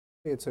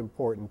It's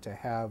important to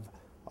have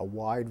a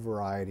wide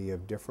variety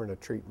of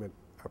different treatment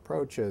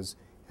approaches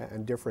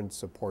and different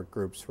support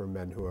groups for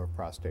men who have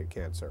prostate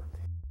cancer.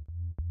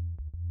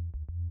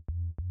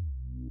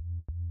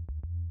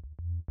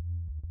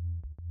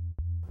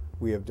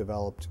 We have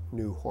developed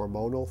new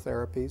hormonal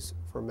therapies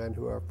for men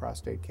who have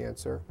prostate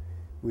cancer.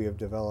 We have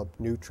developed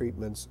new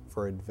treatments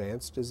for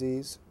advanced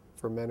disease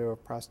for men who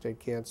have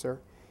prostate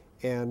cancer.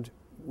 And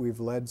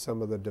we've led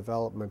some of the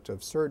development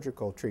of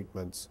surgical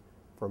treatments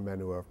for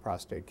men who have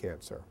prostate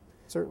cancer.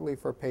 Certainly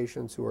for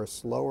patients who are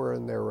slower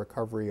in their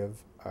recovery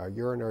of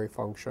urinary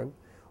function,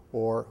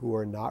 or who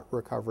are not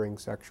recovering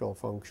sexual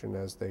function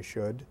as they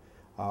should,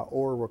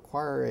 or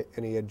require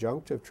any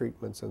adjunctive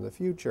treatments in the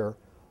future,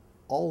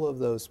 all of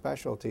those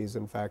specialties,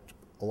 in fact,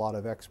 a lot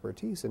of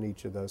expertise in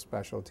each of those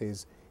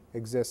specialties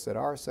exists at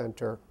our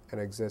center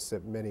and exists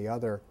at many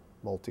other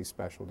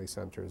multi-specialty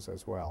centers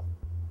as well.